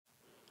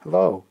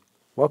Hello,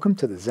 welcome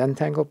to the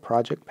Zentangle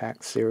Project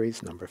Pack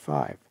Series number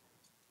 5.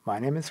 My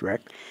name is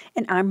Rick,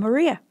 And I'm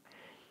Maria.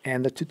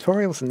 and the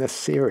tutorials in this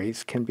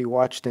series can be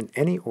watched in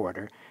any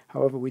order.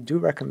 However, we do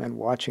recommend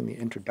watching the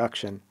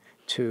introduction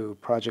to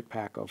Project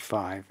Pack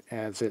 05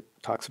 as it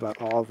talks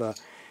about all the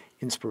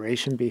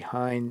inspiration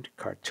behind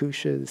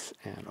cartouches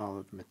and all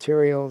of the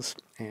materials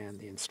and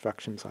the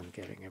instructions on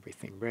getting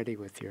everything ready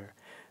with your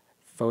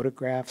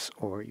photographs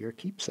or your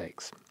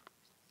keepsakes.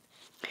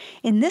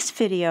 In this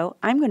video,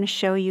 I'm going to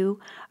show you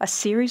a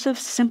series of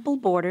simple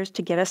borders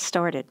to get us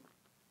started.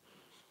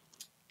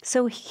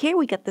 So here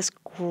we get this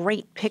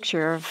great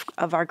picture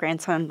of our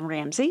grandson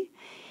Ramsey.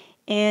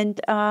 And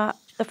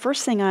the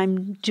first thing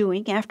I'm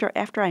doing after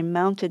I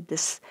mounted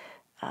this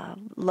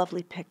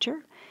lovely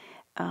picture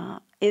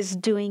is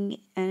doing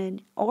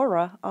an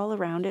aura all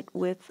around it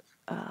with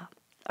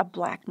a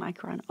black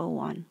Micron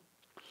 01.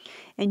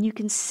 And you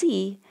can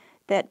see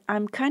that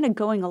I'm kind of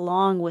going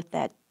along with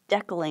that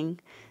decaling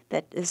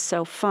that is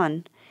so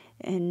fun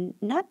and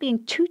not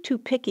being too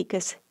picky,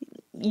 because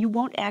you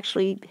won't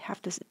actually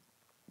have to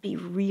be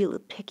real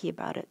picky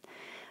about it,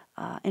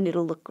 and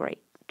it'll look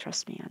great.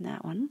 Trust me on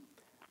that one.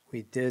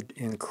 We did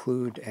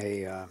include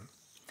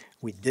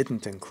we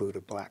didn't include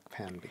a black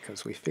pen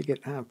because we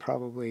figured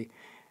probably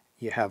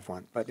you have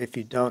one. But if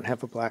you don't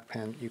have a black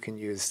pen, you can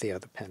use the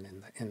other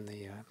pen in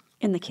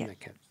the kit.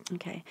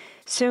 Okay,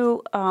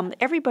 so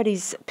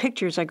everybody's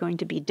pictures are going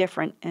to be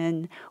different,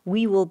 and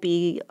we will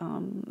be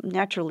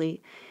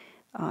naturally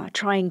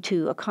trying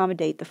to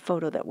accommodate the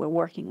photo that we're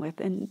working with.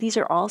 And these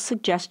are all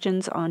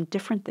suggestions on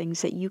different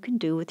things that you can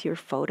do with your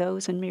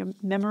photos and your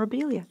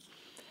memorabilia.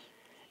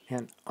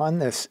 And on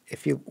this,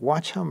 if you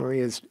watch how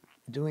Maria's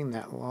doing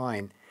that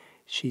line,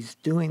 she's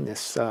doing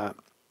this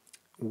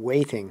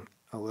weighting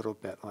a little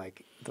bit,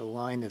 like the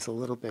line is a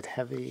little bit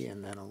heavy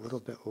and then a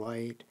little bit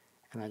light.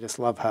 And I just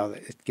love how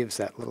it gives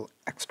that little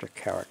extra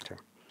character.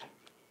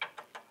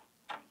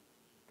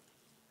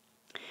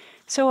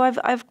 So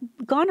I've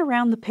gone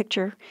around the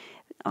picture,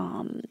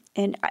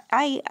 and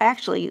I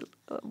actually,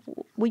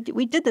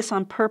 we did this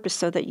on purpose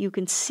so that you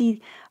can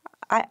see,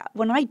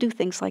 when I do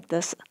things like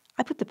this,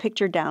 I put the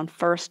picture down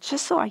first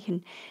just so I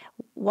can,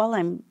 while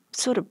I'm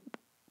sort of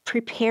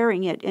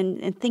preparing it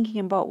and thinking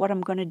about what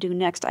I'm going to do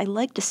next, I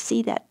like to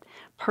see that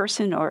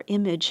person or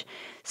image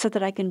so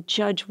that I can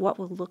judge what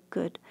will look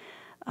good.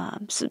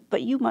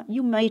 But you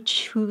might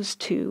choose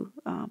to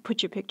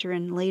put your picture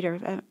in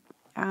later.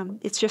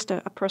 It's just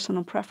a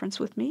personal preference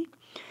with me.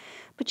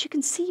 But you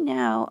can see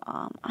now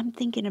I'm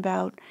thinking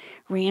about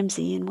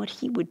Ramsey and what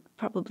he would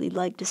probably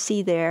like to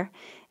see there.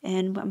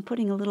 And I'm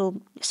putting a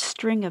little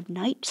string of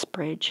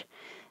knightsbridge,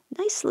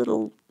 nice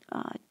little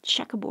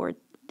checkerboard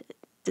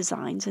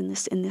designs in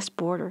this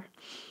border.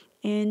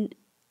 And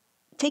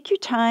take your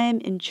time,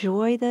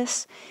 enjoy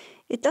this.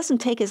 It doesn't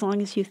take as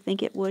long as you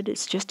think it would.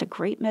 It's just a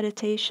great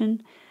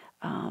meditation.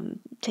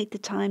 Take the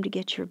time to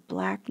get your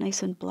black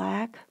nice and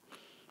black.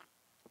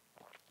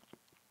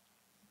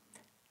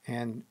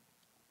 And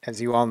as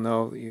you all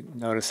know, you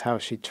notice how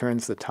she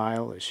turns the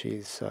tile as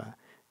she's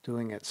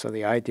doing it. So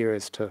the idea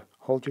is to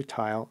hold your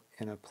tile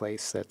in a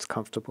place that's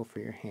comfortable for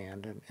your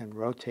hand and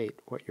rotate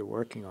what you're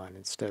working on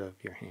instead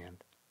of your hand.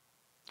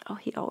 Oh,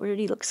 he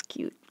already looks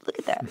cute. Look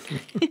at that.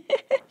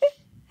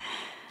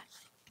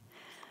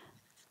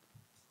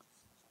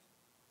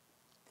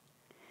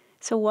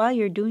 So while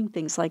you're doing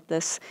things like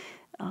this,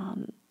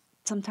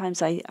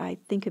 sometimes I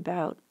think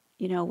about,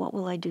 what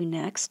will I do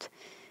next?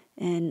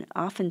 And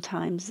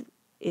oftentimes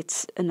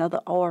it's another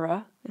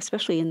aura,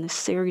 especially in this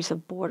series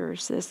of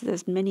borders.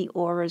 There's many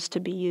auras to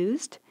be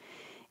used.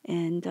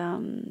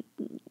 And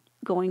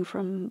going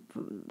from,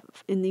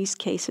 in these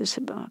cases,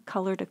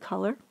 color to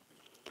color.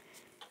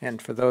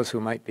 And for those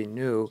who might be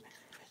new,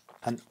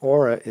 an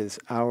aura is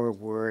our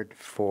word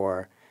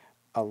for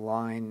a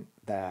line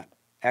that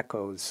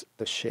echoes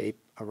the shape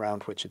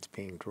around which it's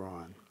being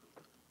drawn.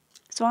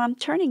 So I'm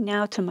turning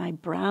now to my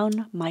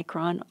brown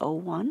Micron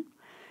 01.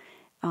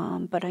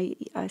 But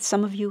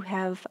some of you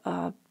have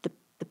the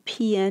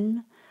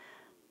PN,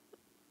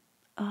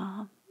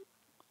 and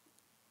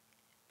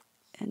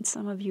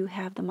some of you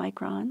have the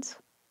microns.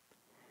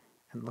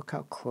 And look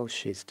how close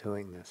she's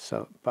doing this.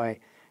 So by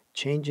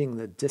changing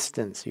the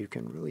distance, you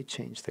can really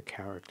change the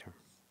character.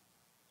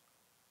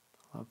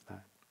 Love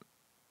that.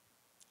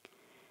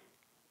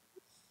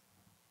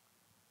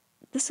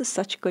 This is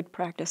such good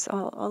practice,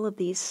 all of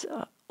these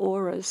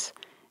auras.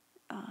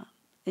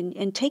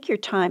 And take your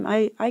time.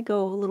 I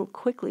go a little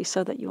quickly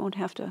so that you won't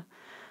have to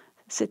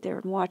sit there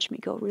and watch me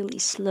go really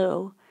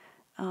slow.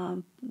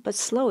 But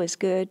slow is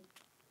good.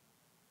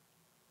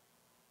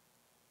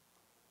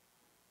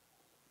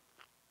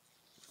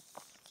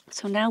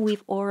 So now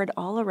we've auraed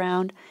all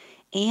around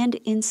and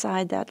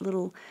inside that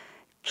little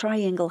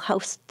triangle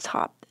house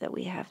top that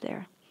we have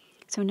there.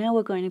 So now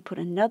we're going to put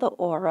another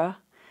aura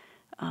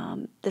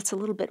that's a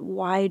little bit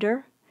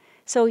wider.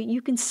 So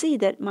you can see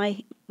that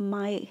my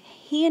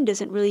hand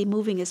isn't really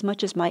moving as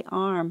much as my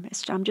arm.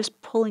 I'm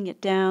just pulling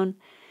it down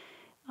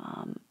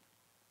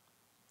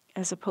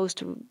as opposed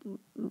to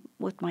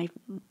with my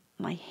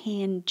my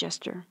hand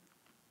gesture.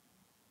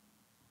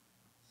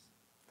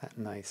 That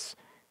nice,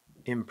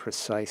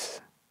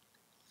 imprecise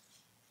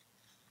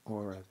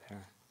aura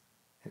there.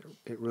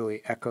 It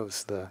really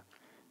echoes the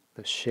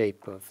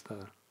shape of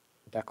the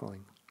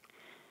deckling.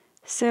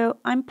 So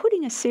I'm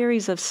putting a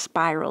series of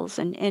spirals,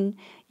 and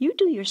you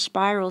do your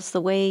spirals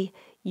the way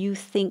you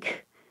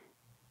think,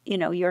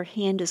 your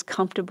hand is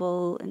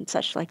comfortable and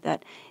such like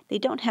that. They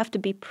don't have to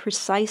be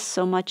precise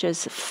so much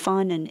as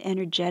fun and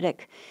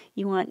energetic.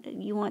 You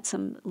want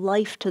some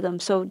life to them,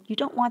 so you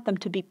don't want them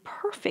to be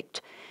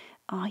perfect.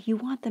 You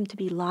want them to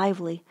be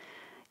lively.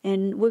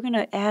 And we're going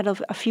to add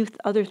a few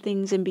other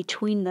things in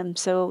between them,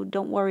 so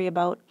don't worry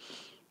about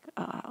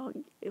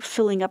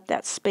filling up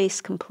that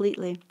space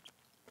completely.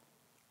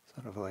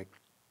 Sort of like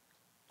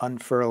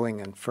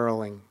unfurling and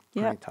furling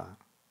Yep.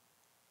 printemps.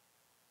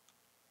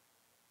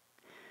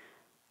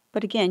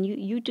 But again,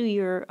 you do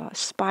your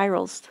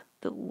spirals,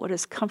 what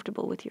is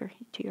comfortable with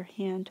to your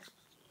hand.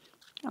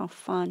 Oh,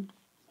 fun.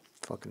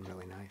 It's looking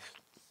really nice.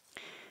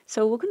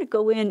 So we're going to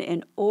go in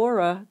and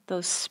aura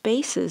those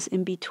spaces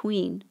in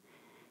between.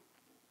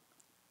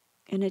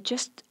 And it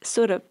just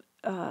sort of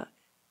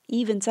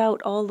evens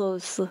out all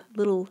those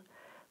little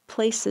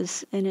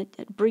places, and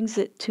it brings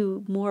it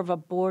to more of a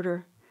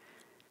border.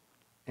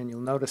 And you'll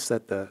notice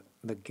that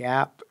the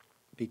gap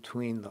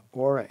between the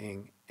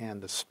aura-ing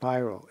and the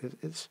spiral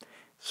is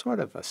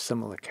sort of a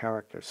similar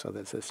character. So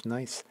there's this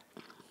nice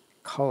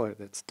color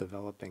that's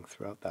developing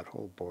throughout that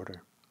whole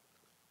border.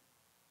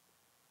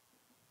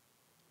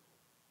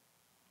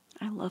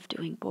 I love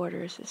doing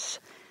borders.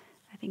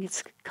 I think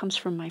it comes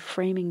from my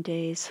framing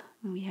days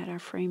when we had our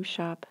frame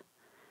shop.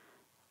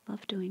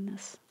 Love doing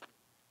this.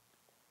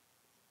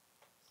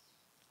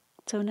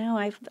 So now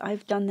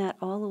I've done that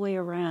all the way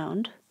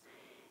around,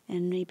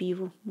 and maybe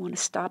you want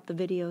to stop the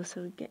video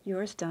so get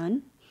yours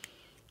done.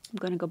 I'm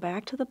going to go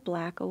back to the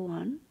black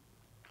one.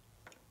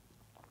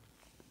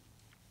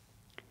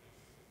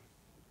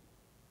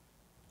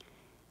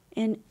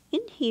 And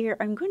in here,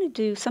 I'm going to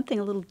do something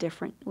a little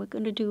different. We're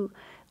going to do,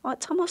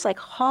 it's almost like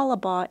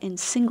hollabaugh in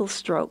single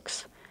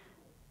strokes.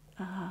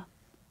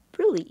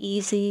 Really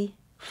easy,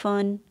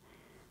 fun,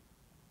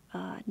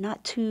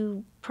 not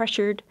too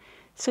pressured.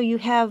 So you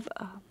have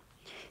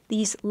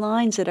these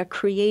lines that are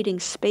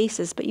creating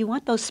spaces, but you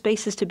want those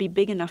spaces to be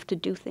big enough to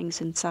do things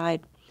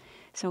inside.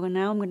 So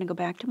now I'm going to go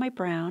back to my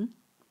brown.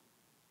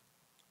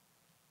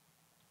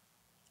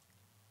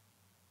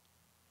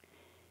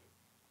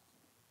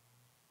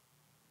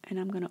 And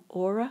I'm going to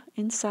aura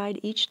inside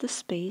each the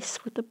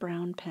space with the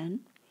brown pen,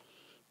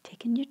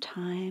 taking your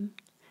time,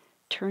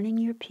 turning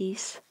your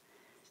piece,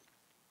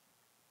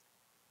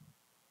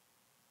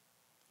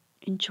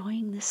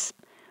 enjoying this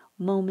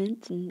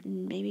moment, and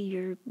maybe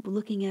you're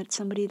looking at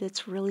somebody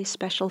that's really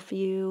special for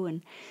you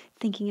and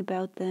thinking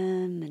about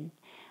them, and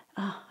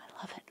I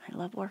love it. I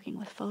love working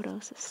with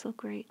photos. It's so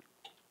great.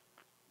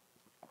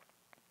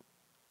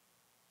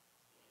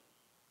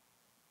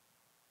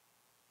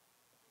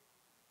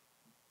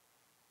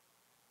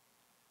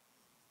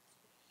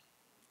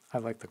 I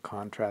like the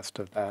contrast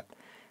of that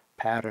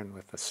pattern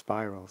with the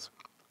spirals.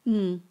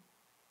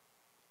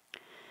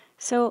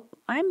 So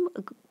I'm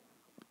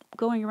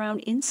going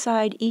around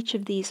inside each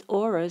of these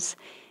auras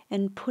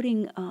and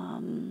putting,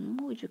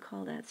 what would you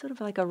call that? Sort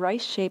of like a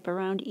rice shape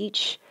around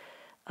each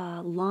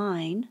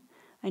line.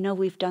 I know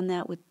we've done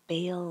that with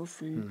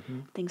bales and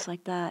things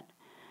like that.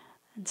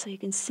 And so you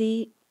can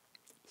see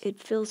it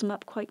fills them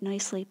up quite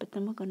nicely, but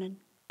then we're going to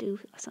do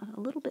a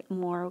little bit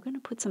more. We're going to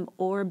put some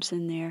orbs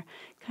in there,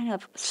 kind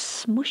of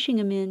smushing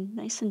them in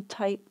nice and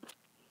tight.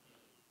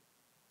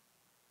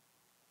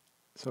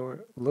 So we're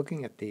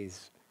looking at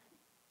these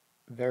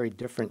very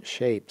different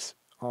shapes,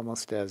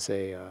 almost as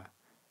a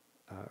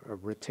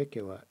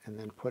reticula, and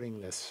then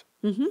putting this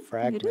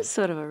fragment. It is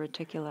sort of a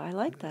reticula. I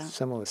like that.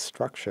 Similar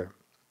structure.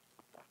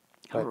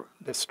 But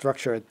the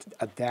structure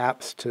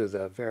adapts to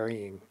the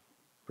varying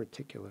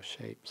reticular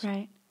shapes.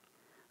 Right.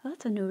 Well,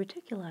 that's a new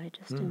reticula I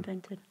just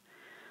invented.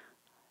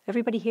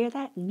 Everybody hear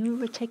that? New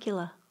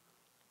reticula.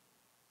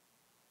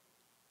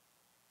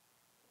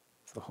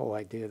 It's the whole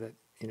idea that,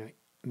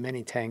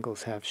 many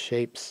tangles have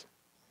shapes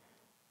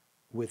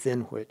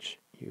within which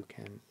you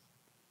can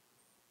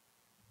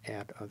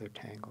add other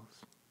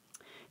tangles.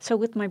 So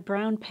with my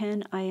brown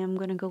pen, I am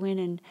going to go in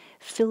and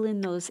fill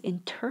in those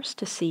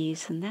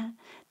interstices, and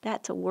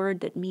that's a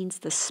word that means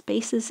the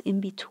spaces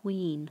in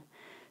between.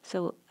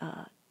 So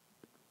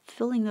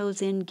filling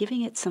those in,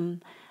 giving it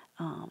some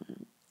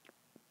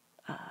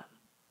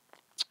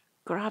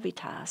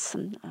gravitas,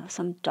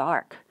 some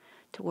dark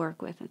to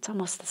work with. It's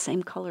almost the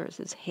same color as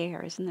his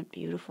hair. Isn't it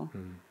beautiful?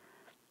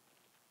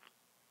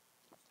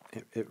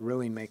 It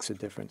really makes a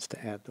difference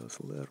to add those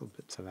little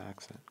bits of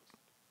accent.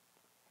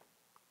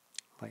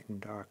 Light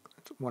and dark.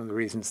 It's one of the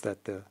reasons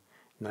that the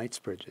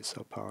Knightsbridge is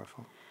so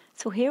powerful.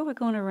 So here we're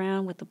going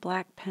around with the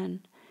black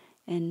pen,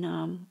 and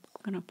I'm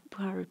going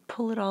to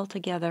pull it all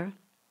together,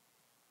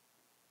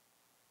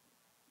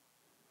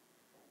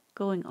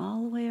 going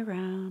all the way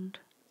around.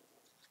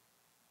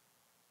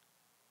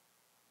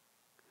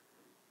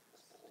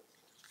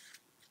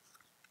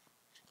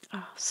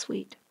 Oh,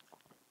 sweet.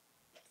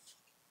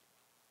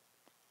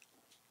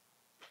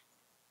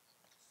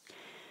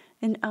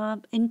 And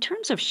in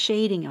terms of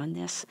shading on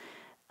this,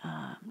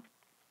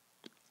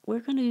 we're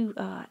going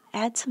to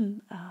add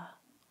some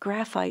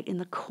graphite in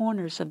the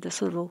corners of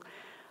this little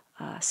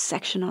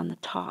section on the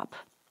top.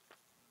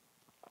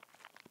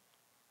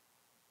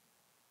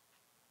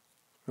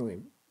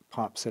 Really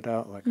pops it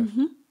out like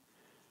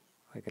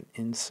like an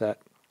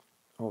inset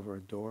over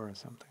a door or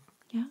something.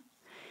 Yeah.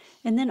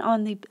 And then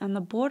on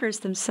the borders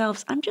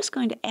themselves, I'm just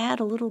going to add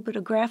a little bit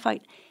of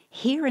graphite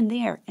here and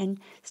there, and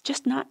it's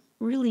just not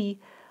really,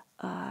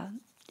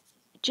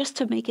 just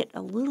to make it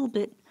a little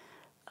bit,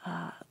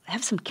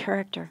 have some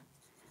character.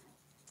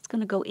 It's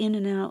going to go in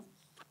and out.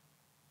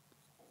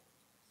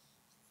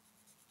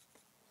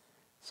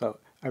 So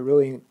I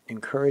really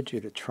encourage you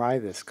to try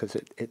this because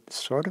it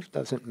sort of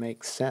doesn't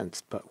make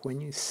sense, but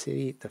when you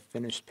see the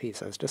finished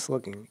piece, I was just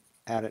looking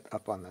at it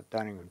up on the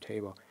dining room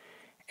table,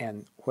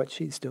 and what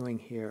she's doing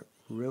here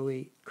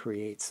really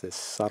creates this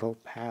subtle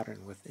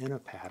pattern within a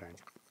pattern.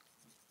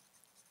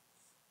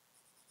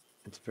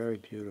 It's very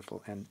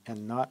beautiful and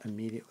not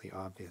immediately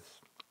obvious.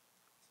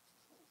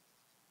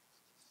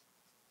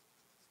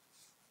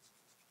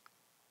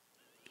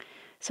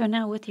 So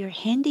now with your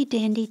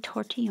handy-dandy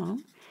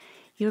tortillon,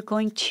 you're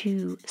going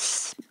to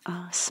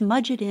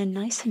smudge it in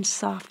nice and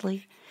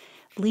softly,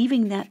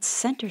 leaving that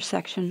center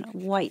section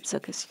white, so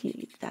because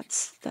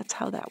that's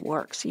how that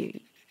works.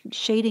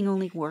 Shading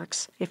only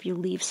works if you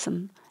leave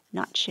some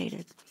not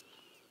shaded.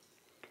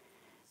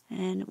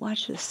 And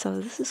watch this. So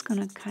this is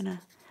going to kind of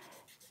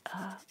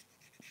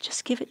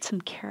just give it some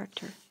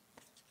character.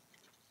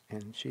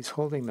 And she's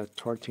holding the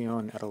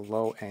tortillon at a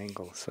low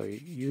angle, so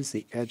you use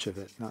the edge of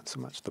it, not so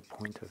much the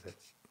point of it.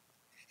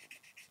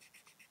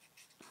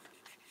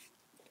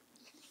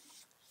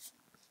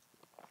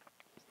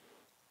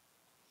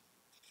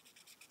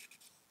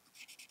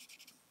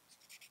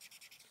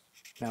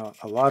 Now,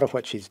 a lot of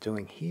what she's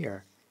doing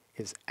here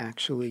is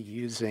actually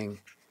using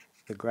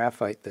the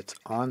graphite that's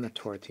on the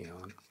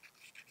tortillon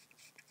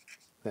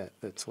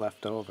that's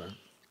left over.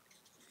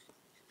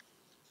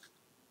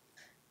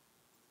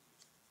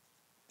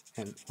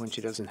 And when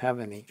she doesn't have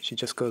any, she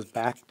just goes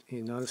back.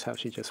 You notice how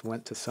she just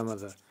went to some of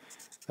the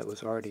that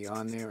was already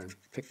on there and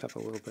picked up a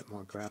little bit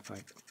more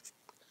graphite.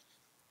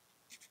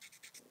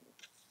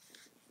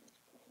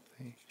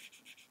 See?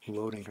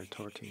 Loading her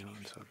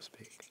tortillon, so to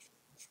speak.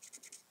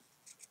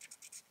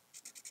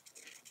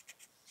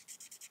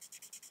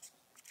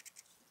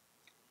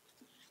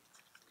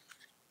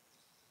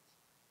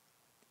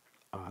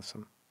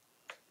 Awesome.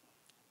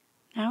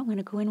 Now I'm going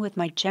to go in with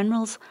my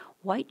General's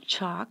white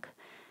chalk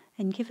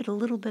and give it a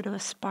little bit of a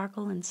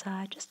sparkle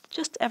inside,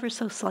 just ever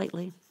so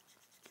slightly.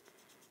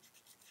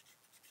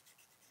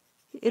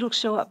 It'll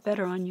show up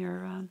better on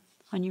your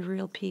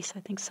real piece. I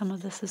think some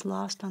of this is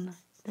lost on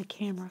the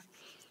camera.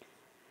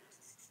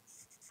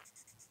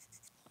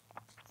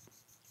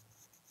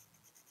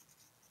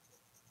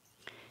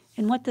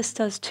 And what this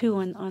does too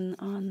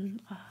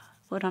on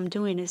what I'm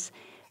doing is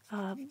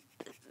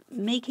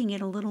making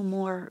it a little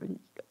more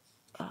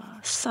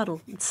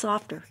subtle and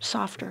softer.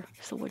 Softer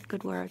is the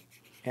good word.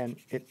 And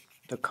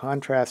the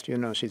contrast, you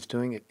know, she's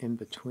doing it in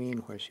between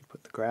where she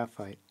put the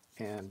graphite,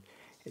 and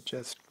it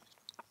just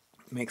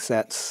makes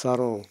that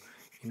subtle,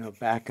 you know,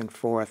 back and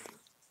forth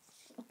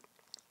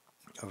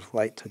of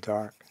light to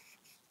dark.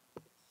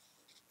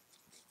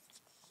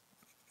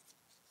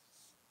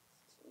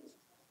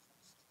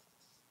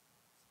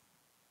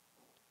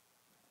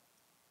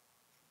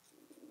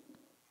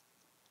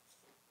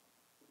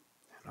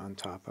 And on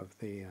top of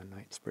the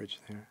Knight's Bridge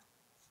there.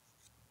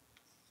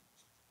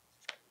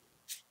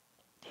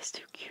 It's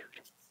too cute.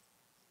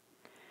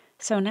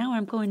 So now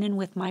I'm going in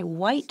with my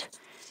white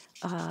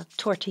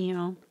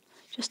tortillon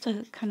just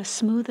to kind of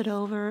smooth it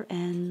over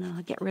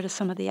and get rid of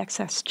some of the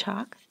excess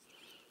chalk.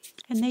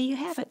 And there you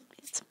have it.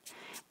 It's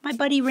my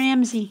buddy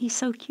Ramsey. He's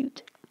so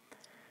cute.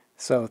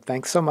 So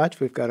thanks so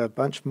much. We've got a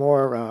bunch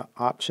more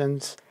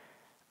options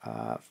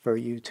for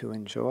you to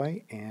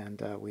enjoy,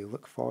 and we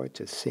look forward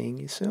to seeing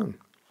you soon.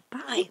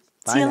 Bye.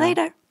 Bye See you now.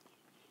 later.